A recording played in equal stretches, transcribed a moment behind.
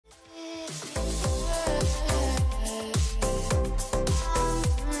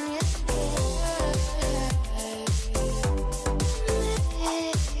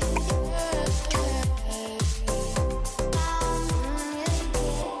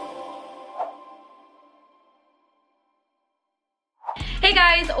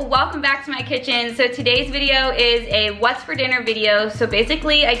Hey guys, welcome back to my kitchen. So today's video is a what's for dinner video. So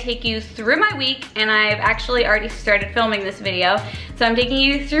basically I take you through my week, and I've actually already started filming this video. So I'm taking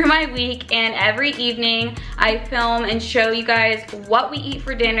you through my week, and every evening I film and show you guys what we eat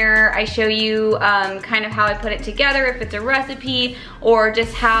for dinner. I show you kind of how I put it together, if it's a recipe, or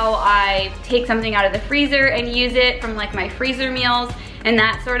just how I take something out of the freezer and use it from like my freezer meals and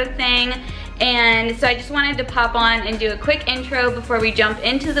that sort of thing. And so I just wanted to pop on and do a quick intro before we jump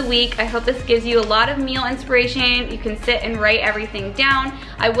into the week. I hope this gives you a lot of meal inspiration. You can sit and write everything down.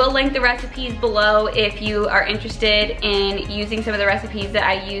 I will link the recipes below if you are interested in using some of the recipes that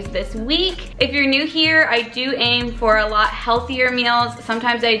I use this week. If you're new here, I do aim for a lot healthier meals.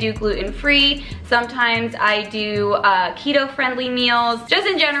 Sometimes I do gluten-free, sometimes I do keto-friendly meals. Just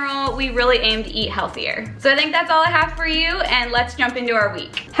in general, we really aim to eat healthier. So I think that's all I have for you, and let's jump into our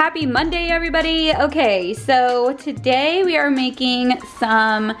week. Happy Monday, everybody. Okay, so today we are making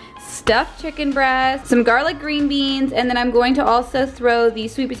some stuffed chicken breast, some garlic green beans, and then I'm going to also throw the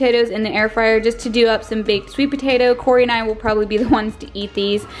sweet potatoes in the air fryer just to do up some baked sweet potato. Corey and I will probably be the ones to eat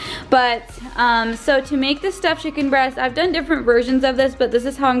these. But so to make the stuffed chicken breast, I've done different versions of this, but this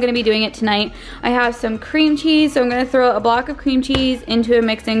is how I'm gonna be doing it tonight. I have some cream cheese, so I'm gonna throw a block of cream cheese into a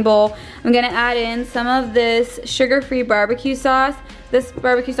mixing bowl. I'm gonna add in some of this sugar-free barbecue sauce. This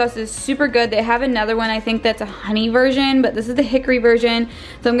barbecue sauce is super good. They have another one, I think that's a honey version, but this is the hickory version.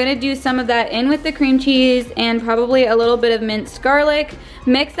 So I'm gonna do some of that in with the cream cheese and probably a little bit of minced garlic.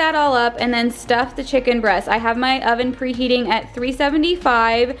 Mix that all up and then stuff the chicken breast. I have my oven preheating at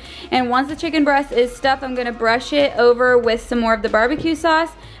 375, and once the chicken breast is stuffed, I'm gonna brush it over with some more of the barbecue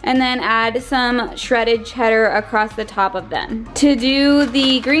sauce and then add some shredded cheddar across the top of them. To do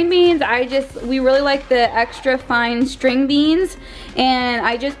the green beans, we really like the extra fine string beans, and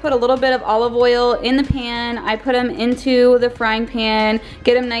I just put a little bit of olive oil in the pan. I put them into the frying pan,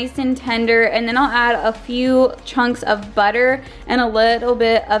 get them nice and tender, and then I'll add a few chunks of butter and a little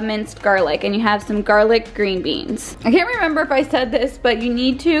bit of minced garlic, and you have some garlic green beans. I can't remember if I said this, but you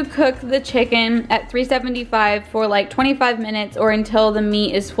need to cook the chicken at 375 for like 25 minutes or until the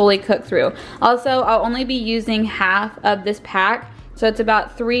meat is fully cooked through. Also, I'll only be using half of this pack, so it's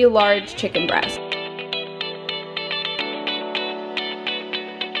about 3 large chicken breasts.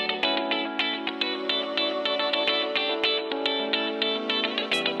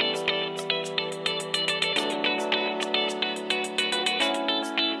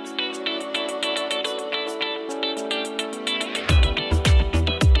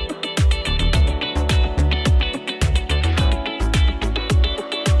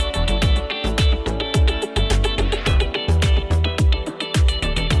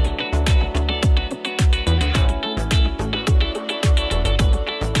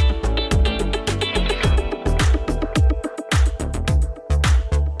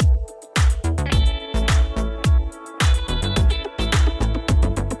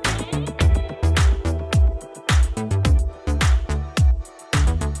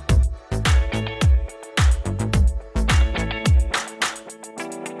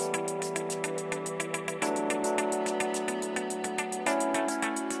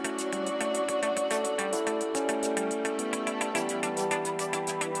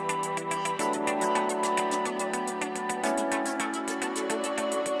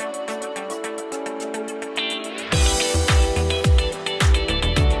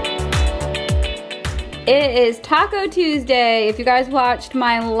 It is Taco Tuesday. If you guys watched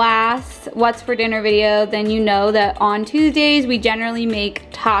my last What's for Dinner video, then you know that on Tuesdays we generally make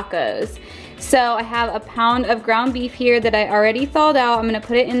tacos. So I have a pound of ground beef here that I already thawed out. I'm gonna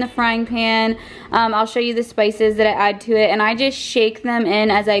put it in the frying pan. I'll show you the spices that I add to it, and I just shake them in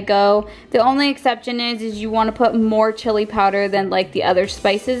as I go. The only exception is you wanna put more chili powder than like the other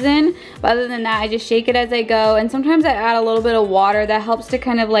spices in. But other than that, I just shake it as I go, and sometimes I add a little bit of water. That helps to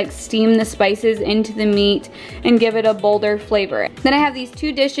kind of like steam the spices into the meat and give it a bolder flavor. Then I have these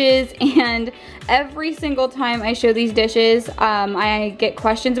 2 dishes, and every single time I show these dishes, I get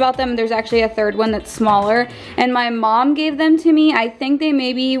questions about them. There's actually a 3rd one that's smaller, and my mom gave them to me. I think they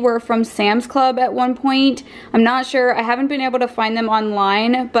maybe were from Sam's Club at one point. I'm not sure. I haven't been able to find them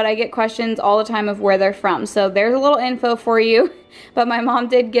online, but I get questions all the time of where they're from. So there's a little info for you. But my mom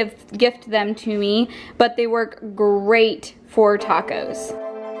did gift them to me, but they work great for tacos.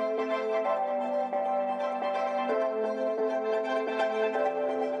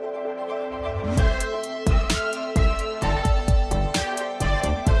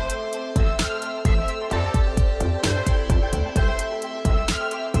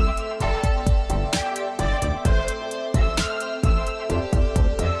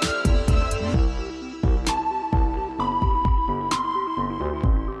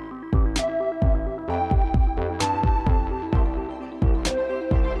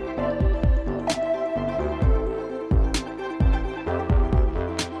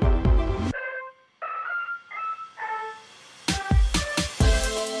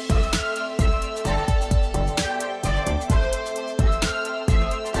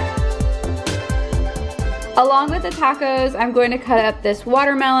 Along with the tacos, I'm going to cut up this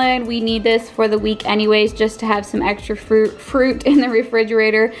watermelon. We need this for the week anyways, just to have some extra fruit in the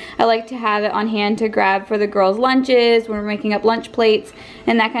refrigerator. I like to have it on hand to grab for the girls' lunches when we're making up lunch plates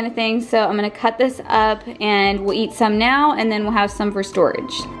and that kind of thing. So I'm gonna cut this up and we'll eat some now and then we'll have some for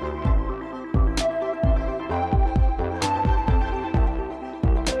storage.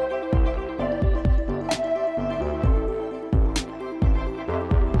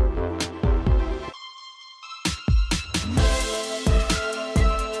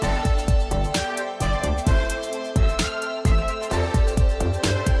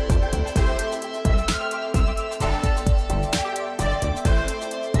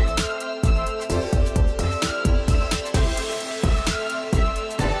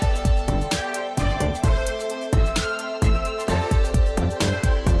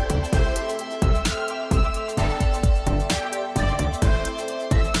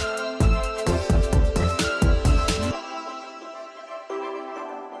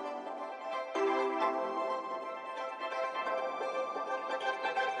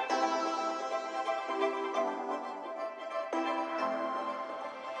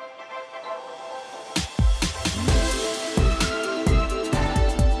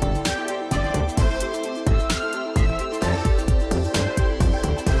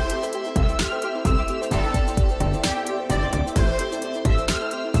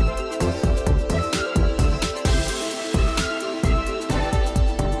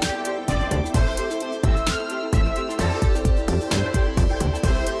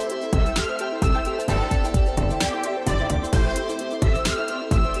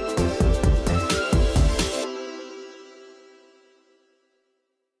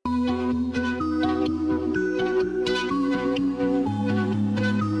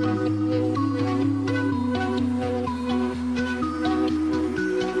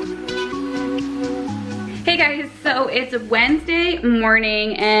 Hey guys, so it's Wednesday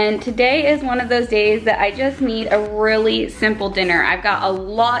morning and today is one of those days that I just need a really simple dinner. I've got a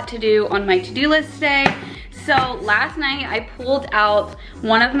lot to do on my to-do list today. So last night I pulled out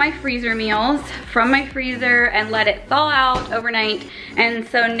one of my freezer meals from my freezer and let it thaw out overnight, and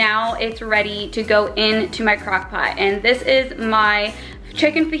so now it's ready to go into my crock pot. And this is my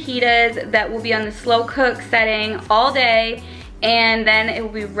chicken fajitas that will be on the slow cook setting all day, and then it will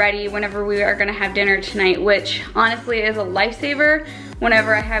be ready whenever we are gonna have dinner tonight, which honestly is a lifesaver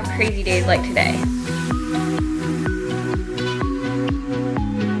whenever I have crazy days like today.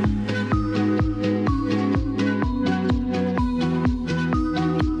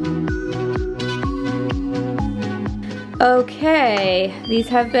 Okay, these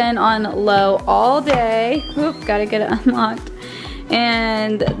have been on low all day. Oop, gotta get it unlocked.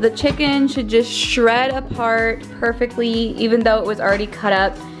 And the chicken should just shred apart perfectly, even though it was already cut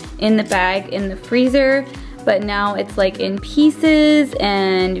up in the bag in the freezer. But now it's like in pieces,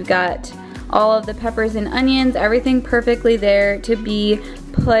 and you've got all of the peppers and onions, everything perfectly there to be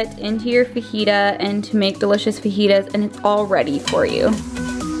put into your fajita and to make delicious fajitas, and it's all ready for you.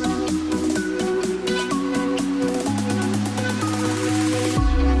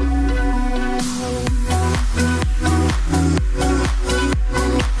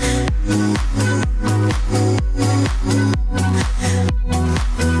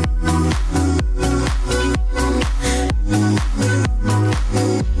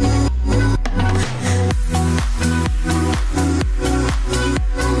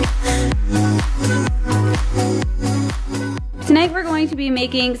 Tonight we're going to be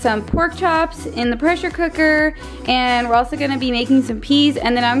making some pork chops in the pressure cooker, and we're also going to be making some peas,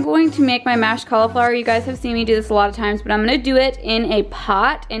 and then I'm going to make my mashed cauliflower. You guys have seen me do this a lot of times, but I'm going to do it in a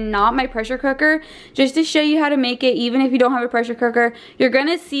pot and not my pressure cooker, just to show you how to make it. Even if you don't have a pressure cooker, you're going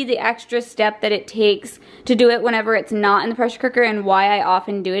to see the extra step that it takes to do it whenever it's not in the pressure cooker and why I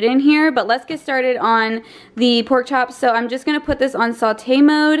often do it in here. But let's get started on the pork chops. So I'm just going to put this on saute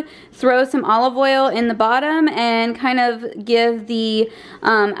mode, throw some olive oil in the bottom, and kind of give the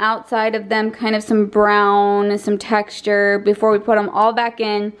outside of them kind of some brown, some texture before we put them all back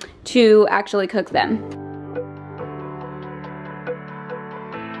in to actually cook them.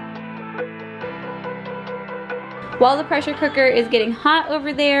 While the pressure cooker is getting hot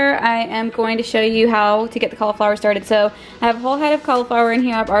over there, I am going to show you how to get the cauliflower started. So I have a whole head of cauliflower in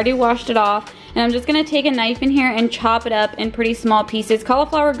here. I've already washed it off, and I'm just gonna take a knife in here and chop it up in pretty small pieces.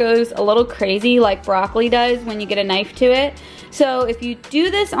 Cauliflower goes a little crazy like broccoli does when you get a knife to it. So if you do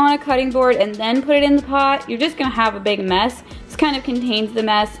this on a cutting board and then put it in the pot, you're just gonna have a big mess. This kind of contains the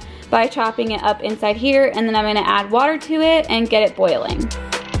mess by chopping it up inside here, and then I'm gonna add water to it and get it boiling.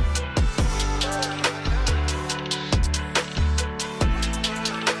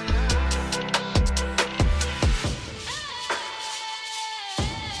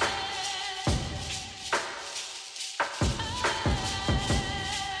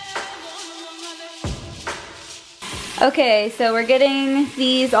 Okay, so we're getting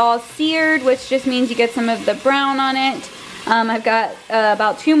these all seared, which just means you get some of the brown on it. I've got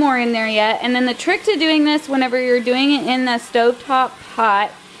about 2 more in there yet. And then the trick to doing this whenever you're doing it in the stovetop pot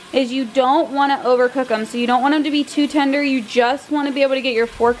is you don't want to overcook them. So you don't want them to be too tender. You just want to be able to get your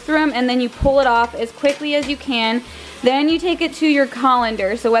fork through them, and then you pull it off as quickly as you can. Then you take it to your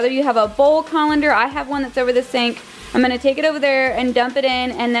colander. So whether you have a bowl colander, I have one that's over the sink. I'm going to take it over there and dump it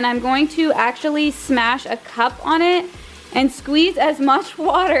in, and then I'm going to actually smash a cup on it and squeeze as much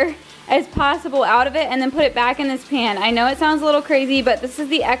water as possible out of it, and then put it back in this pan. I know it sounds a little crazy, but this is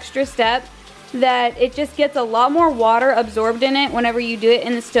the extra step, that it just gets a lot more water absorbed in it whenever you do it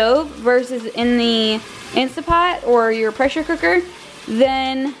in the stove versus in the Instapot or your pressure cooker.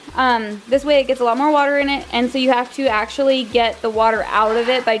 Then this way it gets a lot more water in it, and so you have to actually get the water out of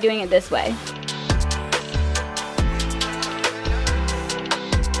it by doing it this way.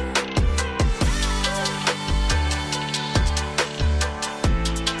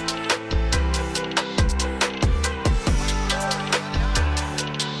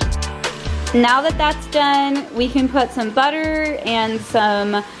 Now that that's done, we can put some butter and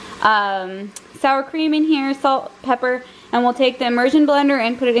some sour cream in here, salt, pepper, and we'll take the immersion blender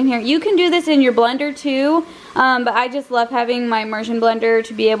and put it in here. You can do this in your blender too, but I just love having my immersion blender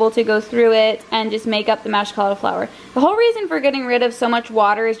to be able to go through it and just make up the mashed cauliflower. The whole reason for getting rid of so much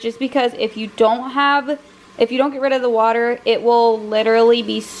water is just because if you don't get rid of the water, it will literally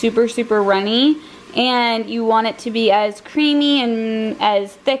be super, super runny. And you want it to be as creamy and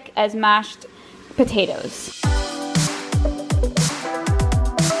as thick as mashed potatoes.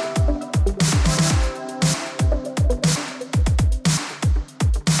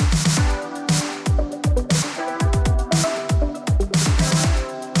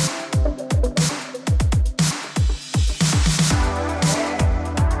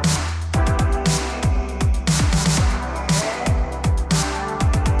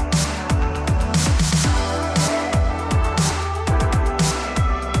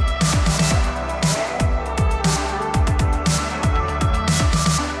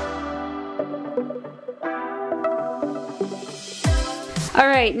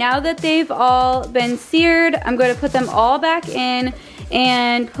 Alright, now that they've all been seared, I'm going to put them all back in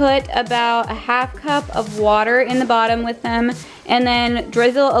and put about a ½ cup of water in the bottom with them, and then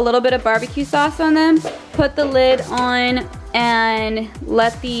drizzle a little bit of barbecue sauce on them. Put the lid on and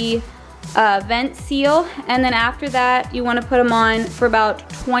let the vent seal, and then after that you want to put them on for about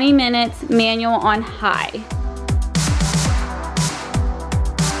 20 minutes manual on high.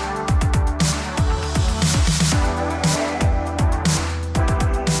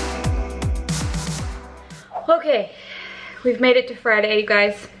 Okay, we've made it to Friday, you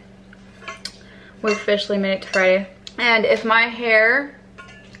guys. We've officially made it to Friday. And if my hair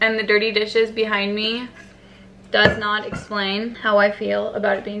and the dirty dishes behind me does not explain how I feel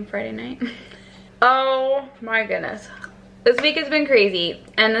about it being Friday night. Oh my goodness. This week has been crazy.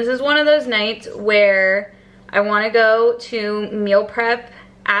 And this is one of those nights where I want to go to meal prep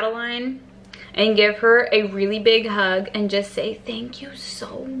Adaline and give her a really big hug and just say thank you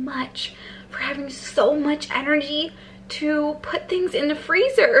so much for having so much energy to put things in the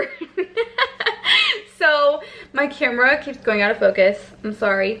freezer. So my camera keeps going out of focus. I'm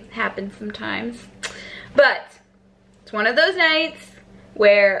sorry, it happens sometimes. But it's one of those nights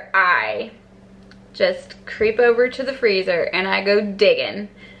where I just creep over to the freezer and I go digging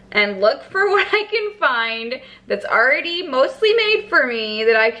and look for what I can find that's already mostly made for me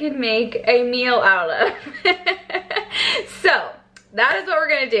that I can make a meal out of. So that is what we're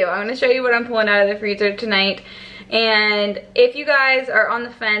gonna do. I'm gonna show you what I'm pulling out of the freezer tonight. And if you guys are on the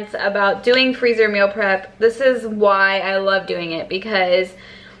fence about doing freezer meal prep, this is why I love doing it, because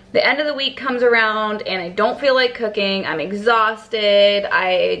the end of the week comes around and I don't feel like cooking. I'm exhausted.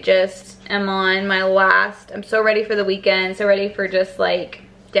 I just am on my last, I'm so ready for the weekend, so ready for just like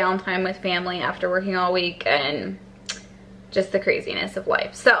downtime with family after working all week and just the craziness of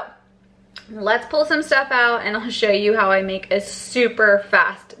life. So let's pull some stuff out and I'll show you how I make a super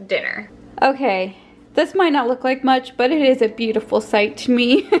fast dinner. Okay, this might not look like much, but it is a beautiful sight to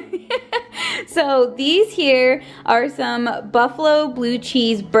me. So these here are some buffalo blue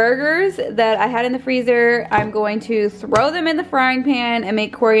cheese burgers that I had in the freezer. I'm going to throw them in the frying pan and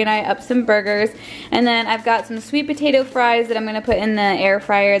make Corey and I up some burgers. And then I've got some sweet potato fries that I'm going to put in the air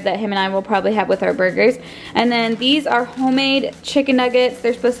fryer that him and I will probably have with our burgers. And then these are homemade chicken nuggets.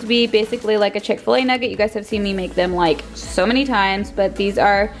 They're supposed to be basically like a Chick-fil-A nugget. You guys have seen me make them like so many times, but these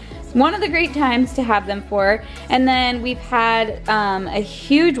are one of the great times to have them for. And then we've had a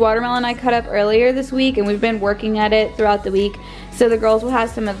huge watermelon I cut up earlier this week, and we've been working at it throughout the week. So the girls will have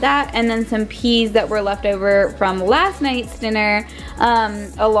some of that, and then some peas that were left over from last night's dinner,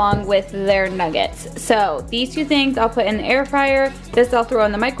 along with their nuggets. So these two things I'll put in the air fryer. This I'll throw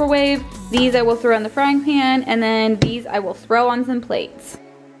in the microwave. These I will throw in the frying pan, and then these I will throw on some plates.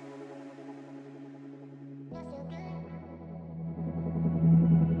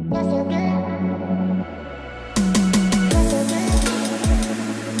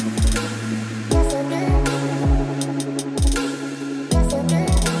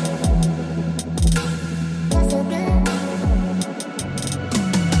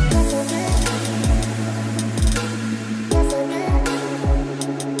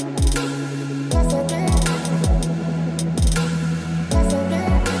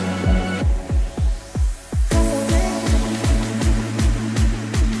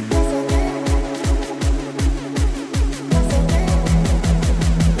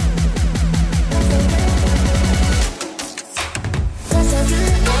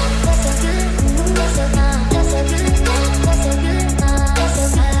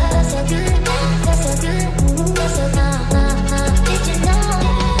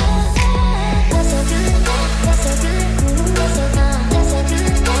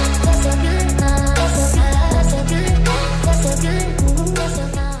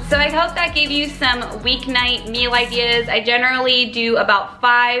 Gave you some weeknight meal ideas. I generally do about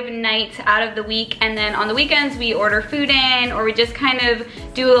 5 nights out of the week, and then on the weekends we order food in, or we just kind of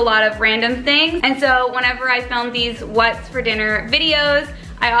do a lot of random things. And so whenever I film these what's for dinner videos,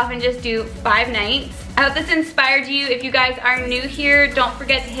 I often just do 5 nights. I hope this inspired you. If you guys are new here, don't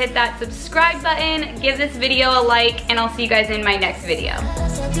forget to hit that subscribe button, give this video a like, and I'll see you guys in my next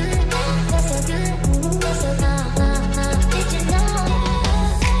video.